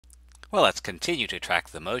Well, let's continue to track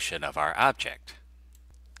the motion of our object.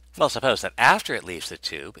 Well, suppose that after it leaves the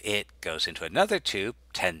tube, it goes into another tube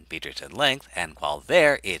 10 meters in length, and while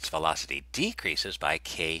there, its velocity decreases by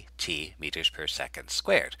kt meters per second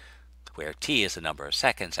squared, where t is the number of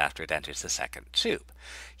seconds after it enters the second tube.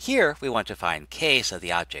 Here, we want to find k so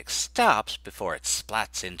the object stops before it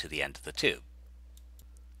splats into the end of the tube.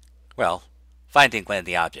 Well, finding when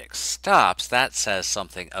the object stops, that says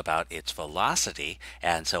something about its velocity,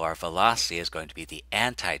 and so our velocity is going to be the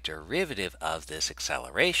antiderivative of this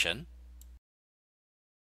acceleration.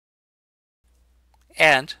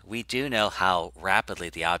 And we do know how rapidly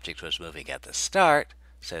the object was moving at the start,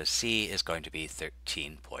 so c is going to be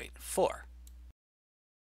 13.4.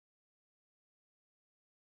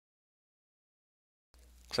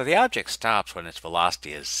 So the object stops when its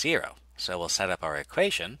velocity is 0, so we'll set up our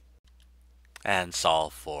equation and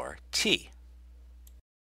solve for t.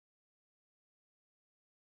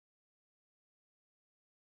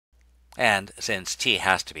 And since t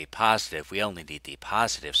has to be positive, we only need the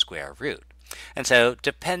positive square root. And so,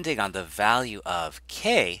 depending on the value of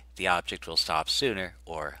k, the object will stop sooner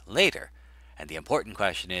or later. And the important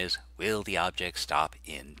question is, will the object stop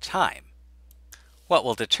in time? What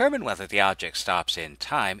will determine whether the object stops in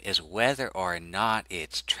time is whether or not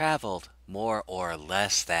it's traveled more or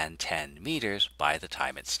less than 10 meters by the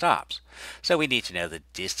time it stops. So we need to know the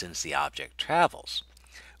distance the object travels.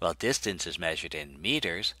 Well, distance is measured in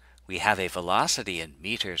meters. We have a velocity in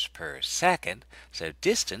meters per second, so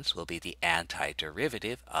distance will be the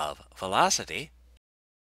antiderivative of velocity.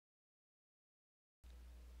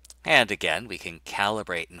 And again, we can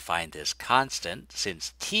calibrate and find this constant.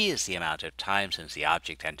 Since t is the amount of time since the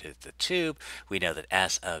object entered the tube, we know that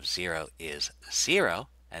s of 0 is 0,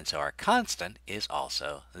 and so our constant is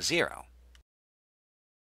also 0.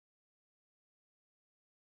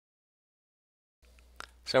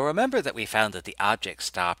 So remember that we found that the object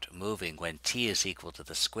stopped moving when t is equal to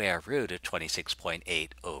the square root of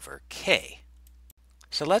 26.8 over k.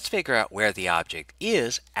 So let's figure out where the object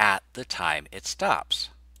is at the time it stops.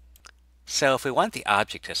 So if we want the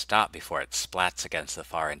object to stop before it splats against the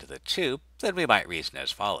far end of the tube, then we might reason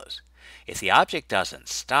as follows. If the object doesn't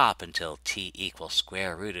stop until t equals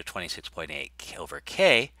square root of 26.8 over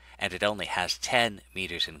k, and it only has 10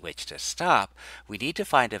 meters in which to stop, we need to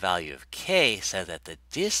find a value of k so that the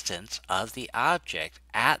distance of the object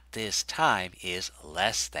at this time is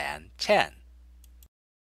less than 10.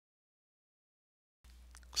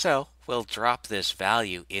 So we'll drop this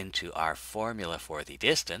value into our formula for the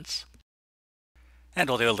distance. And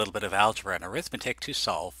we'll do a little bit of algebra and arithmetic to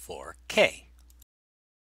solve for k.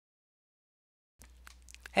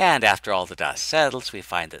 And after all the dust settles, we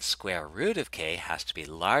find that square root of k has to be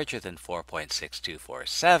larger than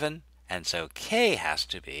 4.6247, and so k has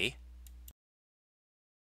to be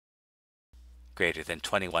greater than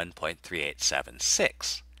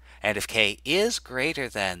 21.3876. And if k is greater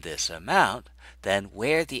than this amount, then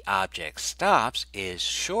where the object stops is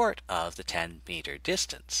short of the 10-meter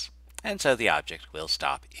distance. And so the object will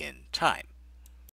stop in time.